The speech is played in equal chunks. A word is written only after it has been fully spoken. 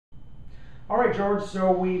All right, George,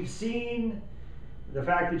 so we've seen the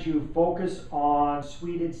fact that you focus on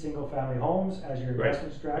suited single-family homes as your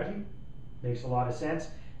investment strategy. Makes a lot of sense.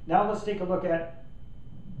 Now let's take a look at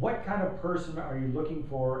what kind of person are you looking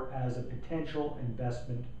for as a potential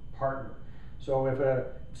investment partner. So if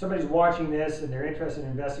somebody's watching this and they're interested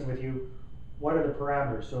in investing with you, what are the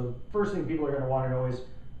parameters? So the first thing people are going to want to know is,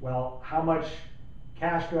 well, how much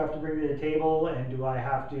cash do I have to bring to the table, and do I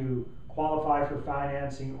have to qualify for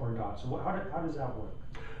financing or not? So how does that work?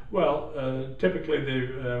 Well, typically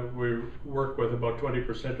we work with about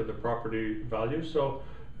 20% of the property value. So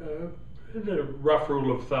the rough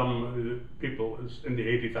rule of thumb, people is in the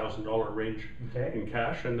 $80,000 range in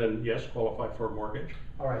cash, and then yes, qualify for a mortgage.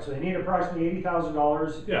 All right, so they need approximately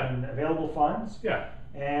 $80,000 in available funds.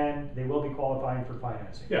 And they will be qualifying for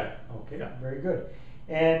financing. Okay, very good.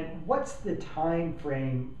 And what's the time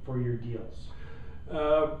frame for your deals?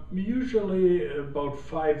 Usually about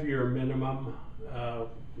 5-year minimum.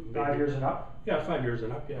 5 years and up? Yeah, 5 years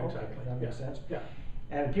and up. Yeah, okay, exactly. That makes sense. Yeah.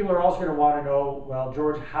 And people are also going to want to know, well,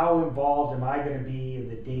 George, how involved am I going to be in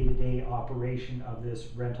the day-to-day operation of this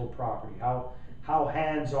rental property? How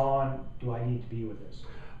hands-on do I need to be with this?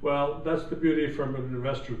 Well, that's the beauty from an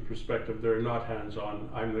investor's perspective. They're not hands-on.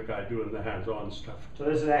 I'm the guy doing the hands-on stuff. So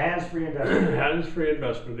this is a hands-free investment? Hands-free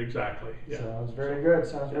investment, exactly. Yeah. Sounds very good.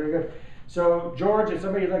 Sounds very good. So, George, if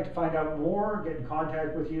somebody would like to find out more, get in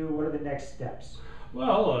contact with you, what are the next steps?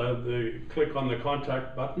 Well, they click on the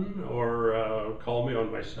contact button or call me on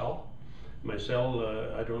my cell. My cell,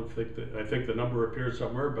 I think the number appears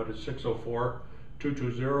somewhere, but it's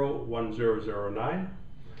 604-220-1009.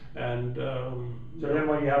 And so then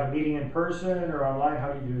when you have a meeting in person or online,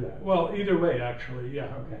 how do you do that? Well, either way, actually,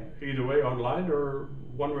 yeah. Okay. Either way, online or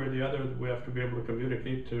one way or the other, we have to be able to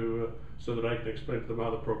communicate so that I can explain to them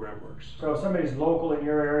how the program works. So if somebody's local in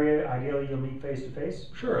your area, ideally you'll meet face to face?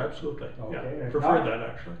 Sure, absolutely. Okay. Yeah. Prefer that,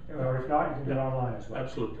 actually. Or if not, you can do it online as well.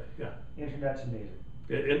 Absolutely, yeah. Internet's amazing.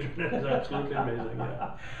 Internet is absolutely amazing,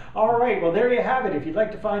 yeah. All right, well, there you have it. If you'd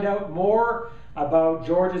like to find out more about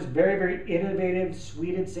George's very, very innovative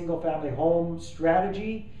suited single-family home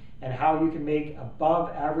strategy and how you can make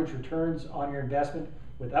above-average returns on your investment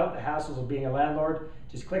without the hassles of being a landlord,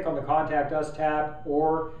 just click on the Contact Us tab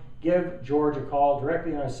or give George a call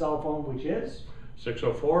directly on his cell phone, which is?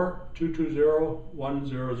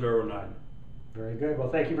 604-220-1009. Very good.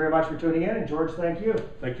 Well, thank you very much for tuning in, and George, thank you.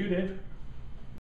 Thank you, Dave.